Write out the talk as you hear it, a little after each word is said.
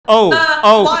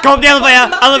Oh, go up the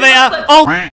elevator, elevator. Oh,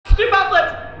 Do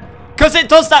backflips. because it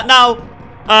does that now.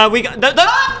 We got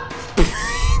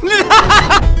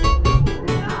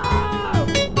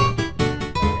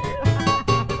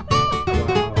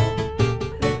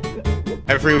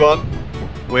Everyone,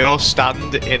 we all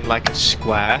stand in like a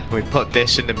square. We put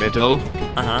this in the middle.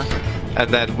 And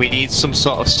then we need some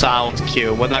sort of sound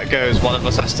cue. When that goes, one of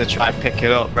us has to try and pick it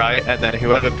up, right? And then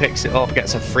whoever picks it up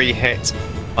gets a free hit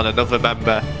on another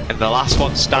member. And the last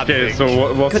one standing. Okay,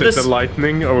 so what's it, the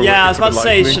lightning? Or yeah, I was about to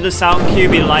say, should the sound cue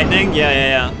be lightning?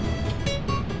 Yeah.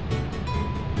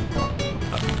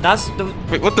 That's the...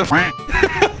 Wait, what the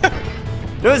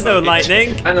f***? There was no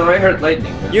lightning. I know, I heard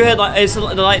lightning. You heard like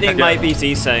the lightning might be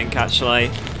Z-Sync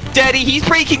actually. Daddy, he's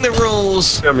breaking the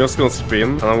rules! I'm just gonna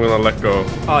spin and I'm gonna let go.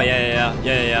 Oh yeah.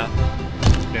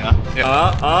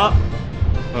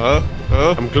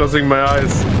 I'm closing my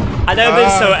eyes. I've never been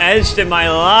so edged in my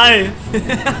life.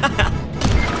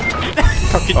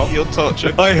 Fucking heel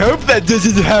torture. I hope that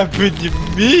doesn't happen to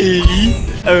me.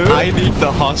 I need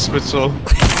the hospital.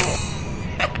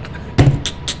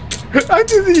 I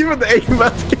didn't even aim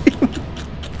at him.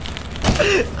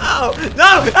 Oh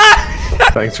no! Ah!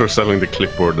 Thanks for selling the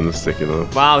clipboard and the sticky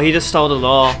note. Wow, he just stole the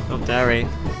law. How dare he?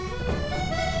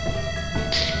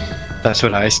 That's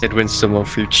what I said when someone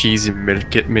threw cheese and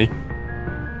milk at me.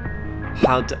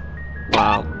 Wow.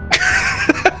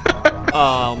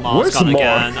 Oh, Mar's gone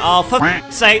again. Oh, for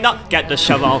f***'s sake, not get the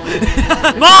shovel.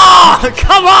 Mar!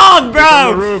 Come on,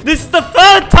 bro! This is the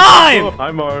third time! Oh,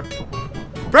 hi, Mar.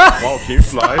 Bro! Wow, can you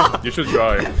fly? You should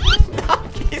try.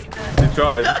 You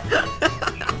try.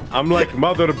 I'm like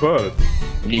mother bird.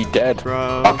 You dead,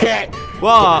 bro. Okay.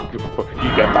 What? You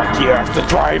get back here after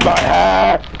drying my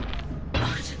hair.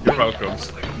 You're welcome.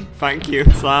 Thank you,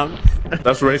 Slam.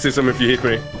 That's racism if you hit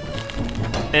me.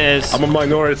 It is. I'm a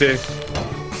minority.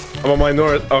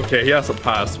 Okay, he has a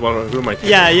pass. Well, who am I?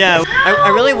 Yeah. I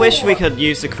really wish we could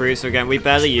use the cruiser again. We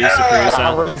barely use the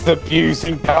cruiser.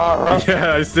 Abusing Cara.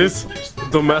 Yeah, is this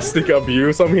domestic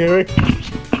abuse I'm hearing?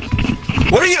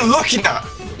 What are you looking at?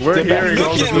 We're hearing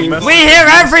all the domestic. We hear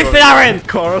everything, Aaron!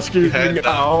 Cara screaming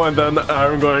ow, and then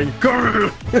Aaron going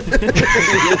grrr.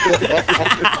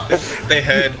 They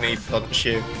heard me punch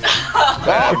you.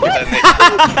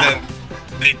 then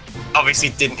they obviously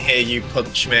didn't hear you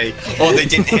punch me, or they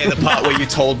didn't hear the part where you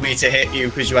told me to hit you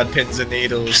because you had pins and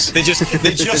needles. They just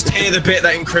hear the bit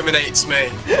that incriminates me.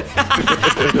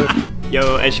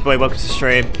 Yo, it's your boy, welcome to the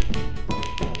stream.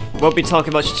 Won't be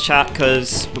talking much to chat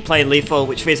because we're playing Lethal,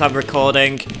 which means I'm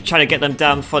recording, trying to get them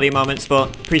damn funny moments,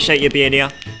 but appreciate you being here.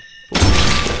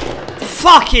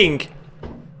 Fucking!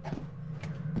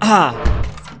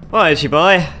 What is your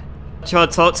boy? Do you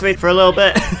want to talk to me for a little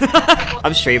bit?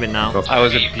 I'm streaming now. I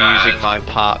was abusing my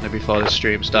partner before the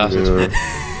stream started. Yeah.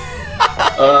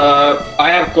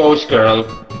 I have Ghost Girl.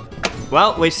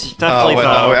 Well, we should definitely vote.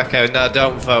 No, okay, no,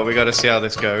 don't vote. We gotta see how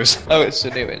this goes. Oh, it's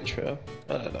a new intro.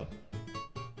 I don't know.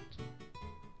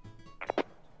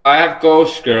 I have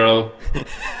Ghost Girl.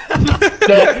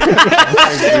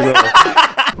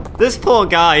 This poor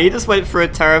guy, he just went through a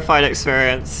terrifying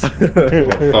experience.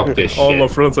 Fuck this shit. All my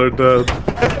friends are dead.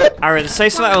 Aaron, say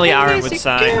something only Aaron would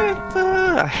say.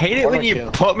 I hate it when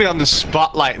you put me on the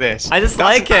spot like this. I just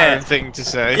That's like an Aaron it. thing to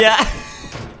say. Yeah.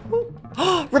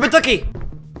 Rubber ducky!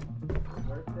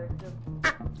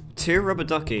 2 rubber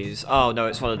duckies. Oh no,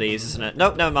 it's one of these, isn't it?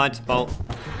 Nope, never mind. Bolt.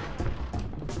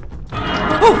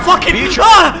 Oh fucking!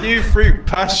 New fruit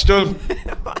pastel.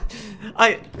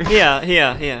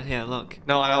 Here, look.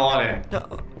 No, I don't want it.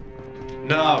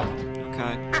 No.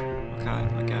 Okay,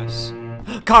 I guess.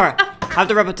 Cara, have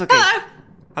the rubber ducky.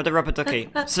 Have the rubber ducky.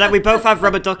 So that we both have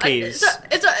rubber duckies.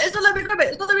 It's a let me grab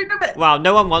it. Let me grab it. Wow,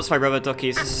 no one wants my rubber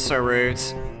duckies. This is so rude.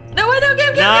 No, I don't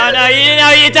give. No,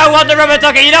 you don't want the rubber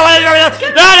ducky. You don't want the rubber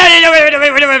ducky. No, you don't want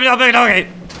the rubber ducky.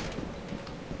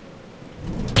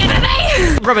 Give it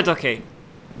me. Rubber ducky.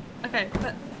 Okay.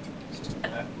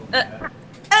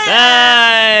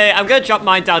 Hey, I'm gonna drop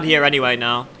mine down here anyway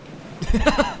now.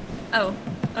 Oh,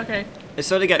 okay. It's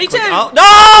sort of get Me quick. too. Oh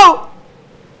no!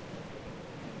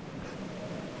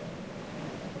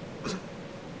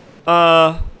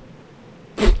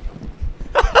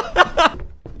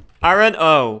 Aaron,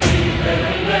 oh.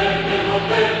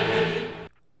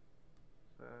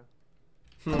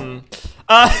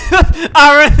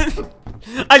 Aaron,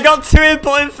 I got 2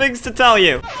 important things to tell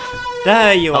you.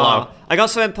 There you are. I got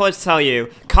something important to tell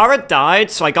you. Cara died,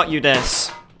 so I got you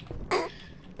this.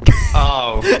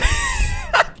 Oh.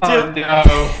 Oh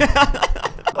no.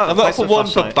 I'm not for one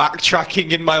for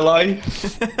backtracking in my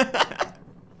life.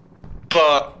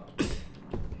 But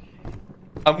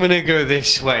I'm gonna go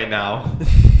this way now.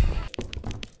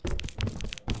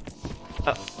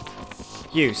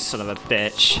 You son of a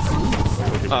bitch.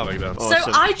 Oh my god. So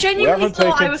Awesome. I genuinely haven't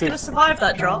thought I taken was to- going to survive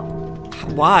that drop.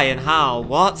 Why and how?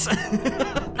 What?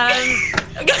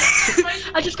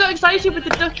 I just got excited with the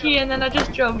ducky and then I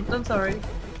just jumped. I'm sorry.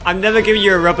 I'm never giving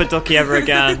you a rubber ducky ever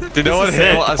again. Did no one This is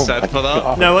hear it. what I said for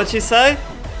that? No, what'd you say?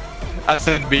 I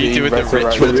said me doing the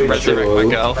resurrected. ritual to resurrect my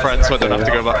girlfriend so I don't have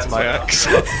to go back to my ex.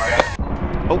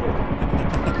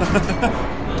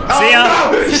 See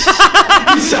ya!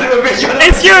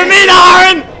 It's you and me now,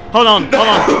 Aaron! Hold on, hold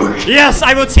on. Yes,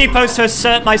 I will T-pose to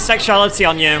assert my sexuality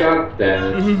on you. God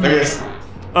damn it.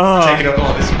 Taking up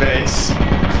all this space.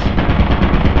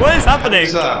 What is happening?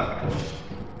 What's that?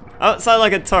 Oh, it sounded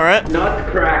like a turret.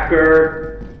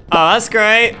 Nutcracker. Oh, that's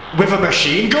great. With a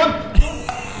machine gun?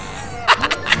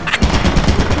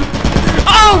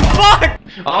 Oh, fuck!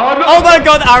 Oh no! Oh my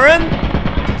god, Aaron!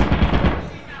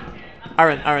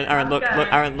 Aaron, look,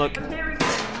 Aaron, look.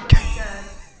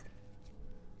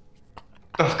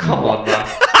 Oh, come on, man.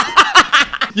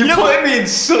 You're putting me in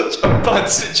such a bad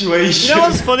situation. You know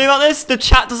what's funny about this? The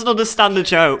chat doesn't understand the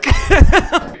joke. Do I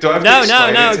have to No,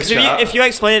 explain it to because chat? if you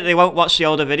explain it, they won't watch the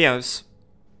older videos.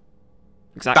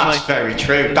 Exactly. That's very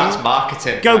true. That's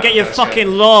marketing. Go get your That's fucking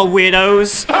good. law,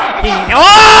 weirdos. Oh!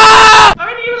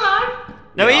 Are you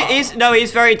alive? No,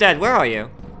 he's very dead. Where are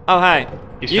you? Oh, hey.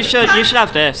 You should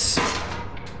have this.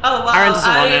 Oh wow, Aaron doesn't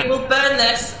want I it. will burn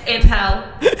this in hell.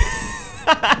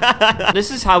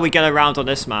 This is how we get around on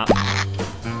this map.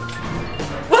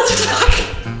 What the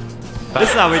fuck? This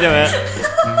is how we do it.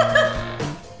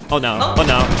 Oh no, oh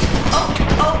no.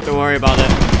 Don't worry about it.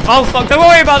 Oh fuck, don't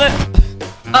worry about it!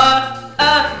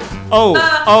 Oh,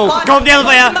 go up the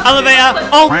elevator,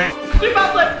 oh! Do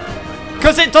backflip.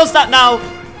 Because it does that now.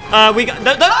 We got,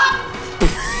 no!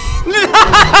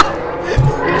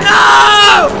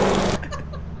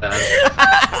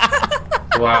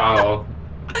 Wow.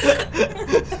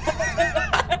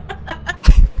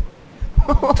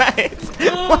 Wait,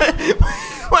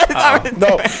 what is Aaron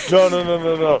No, doing?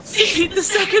 no. The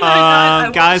second I died,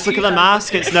 I Guys, watched look you at the die.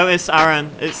 mask. It's noticed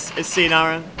Aaron. It's seen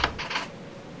Aaron.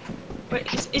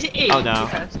 Wait, is it E? Oh no.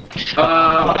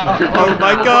 Oh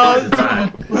my god.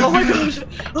 Oh my god.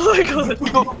 Oh my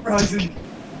god.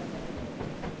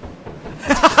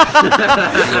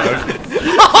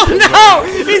 Oh no!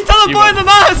 He's teleporting the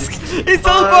mask! He's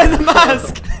teleporting the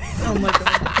mask! Oh my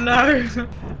god. No.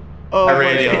 Oh I my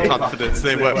really god. have confidence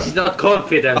they work. He's not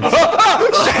confident. Go,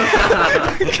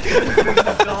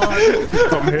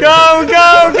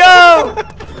 go, go!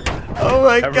 Oh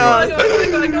my god.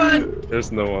 Go on.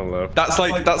 There's no one left. That's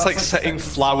like setting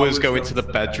flowers go into the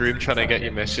bedroom trying to get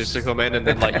your missus to come in and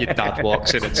then like your dad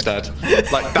walks in instead.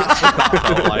 Like that's what that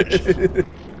felt like.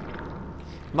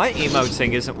 My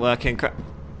emoting isn't working. Did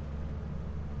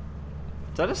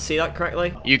I just see that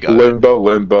correctly? You go. Limbo.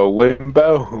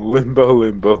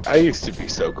 I used to be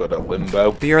so good at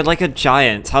limbo. But you're like a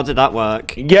giant. How did that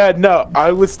work? Yeah, no,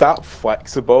 I was that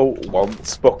flexible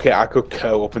once, Bucket. I could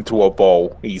curl up into a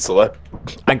ball easily.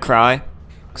 And cry?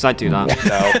 Because I do that.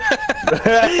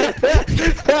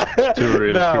 No. Too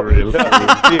real, No, too real. no.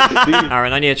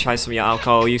 Aaron, I need to try some of your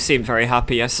alcohol. You seemed very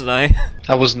happy yesterday.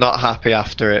 I was not happy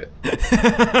after it.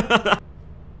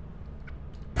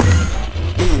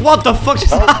 What the fuck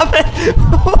just happened?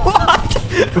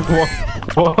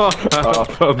 What? What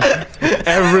happened?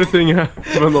 Everything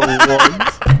happened all at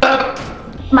once.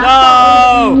 No!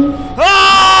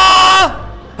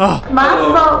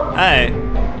 Ah! Hey.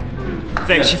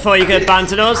 Vix, you thought you could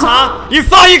abandon us, huh? You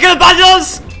thought you could abandon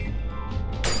us?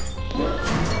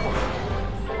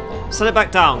 Set it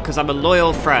back down, because I'm a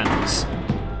loyal friend.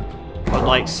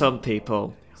 Unlike some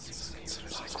people.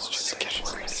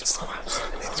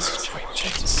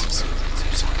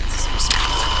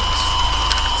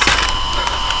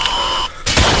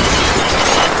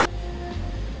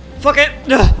 Fuck it!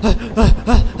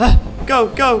 Go,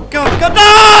 go, go, go,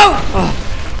 no!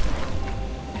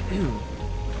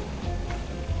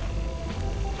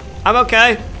 I'm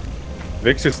okay.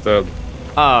 Vix is dead.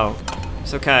 Oh,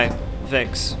 it's okay.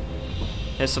 Vix.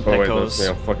 Here's some Oh wait, pickles. that's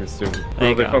me. I'm fucking stupid. There No,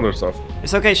 you they go. found her stuff.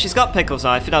 It's okay, she's got pickles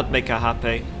now. I think that'd make her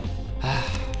happy.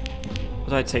 What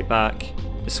do I take back?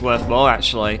 It's worth more,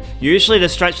 actually. Usually the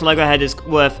stretched Lego head is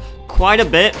worth quite a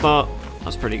bit, but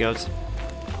that's pretty good.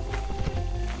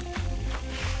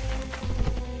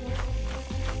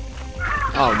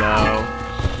 Oh no.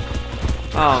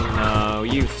 Oh no,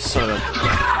 you son of a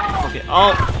fucking...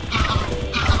 Oh!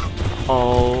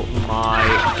 Oh my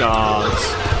god.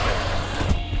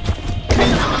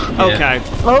 Okay.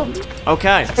 Oh, Okay.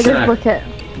 I just look it.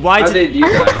 Why How did... did you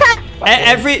die?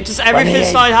 Everything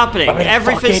started happening.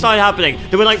 Everything started happening.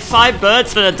 There were like 5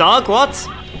 birds and a dog. What?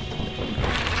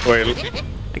 Wait,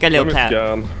 I got a little pet.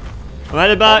 gone. I'm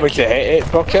headed back. Want me to hit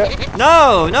it, Bucket?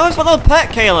 No, it's my little pet,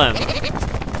 Caleb.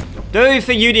 The only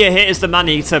thing you need to hit is the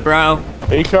man-eater, bro.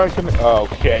 Are you sure I can... Oh,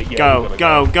 okay, yeah. Go.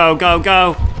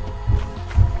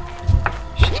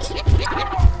 Shit.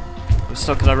 I'm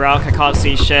stuck in a rock, I can't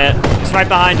see shit. It's right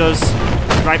behind us.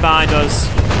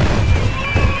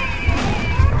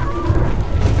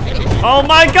 Oh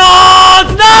my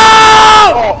god! No!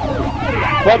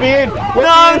 Oh, let me in!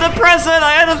 No, the present!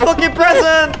 I had a fucking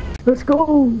present! Let's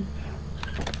go.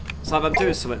 Sam, I'm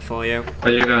doing something for you.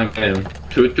 Are you going to get him?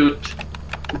 Toot toot.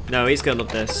 No, he's gonna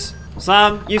love this.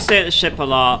 Sam, you stay at the ship a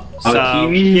lot, so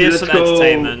TV, here's let's some go.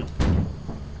 entertainment.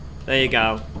 There you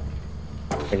go.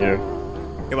 Thank you.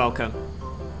 You're welcome.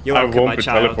 You're I welcome, my won't be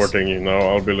child. teleporting you now.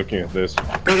 I'll be looking at this.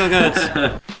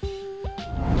 Good.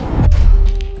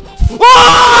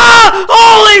 Whoa!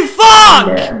 Holy fuck!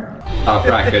 Oh,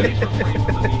 Kraken.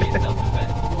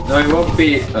 No, it won't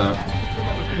be.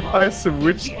 I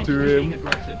switched to him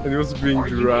and he was being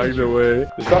dragged away.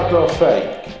 Is that not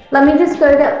fake? Let me just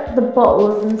go get the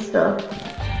bottles and stuff.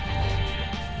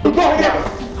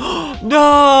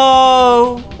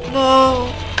 No!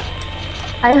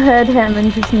 I heard him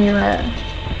and just knew it.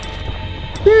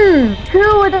 Who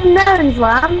would have known,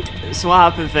 Slam? So what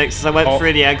happened, Fix, is I went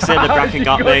through the exit and the bracken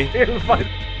got me.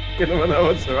 When I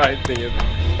was writing it.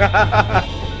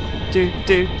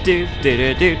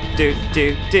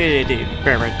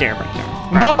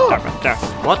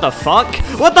 What the fuck?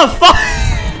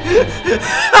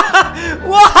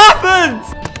 What happened?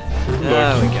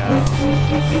 There we go.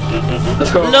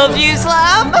 Let's go. Love you,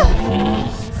 Slam!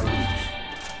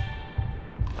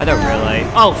 I don't really.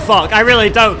 Oh fuck, I really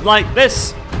don't like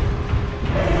this!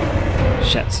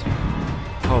 Shit.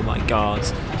 Oh my god.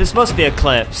 This must be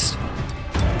eclipsed.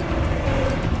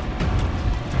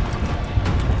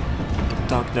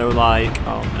 Dark no like.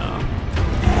 Oh no.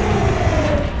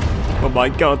 Oh my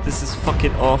god, this is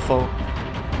fucking awful.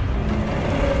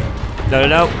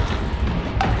 No.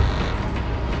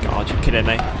 God, you're kidding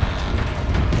me.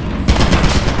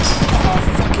 Oh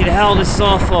fucking hell, this is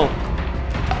awful.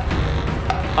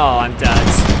 Oh, I'm dead.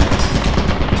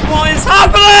 What is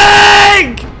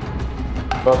happening?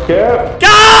 Bucket?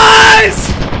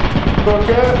 Guys!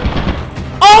 Bucket?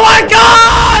 Oh my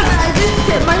god! I just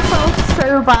hit myself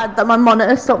so bad that my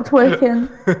monitor stopped working.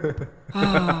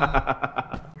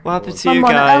 What happened to My you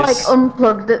monitor guys? like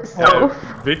unplugged itself.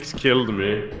 Vix killed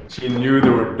me. She knew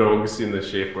there were dogs in the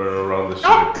ship or around the ship.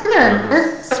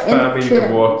 Spamming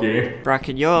the walkie.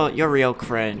 Bracken, you're real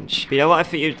cringe. But you know what I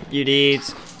think you need?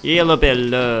 You need a little bit of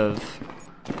love.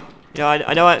 You know,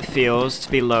 I know how it feels to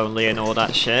be lonely and all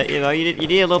that shit. You know, you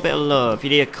need a little bit of love. You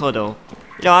need a cuddle.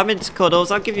 You know, I'm into cuddles.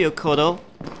 I'll give you a cuddle.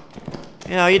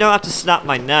 You know, you don't have to snap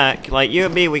my neck. Like, you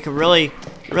and me, we can really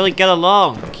get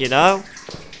along, you know?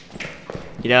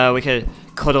 You know, we could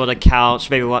cuddle on the couch,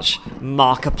 maybe watch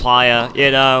Markiplier,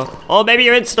 you know? Or maybe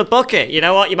you're into the bucket, you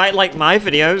know what? You might like my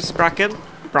videos, Bracken.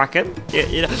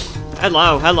 You know?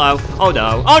 Hello. Oh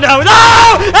no, no!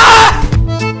 Ah!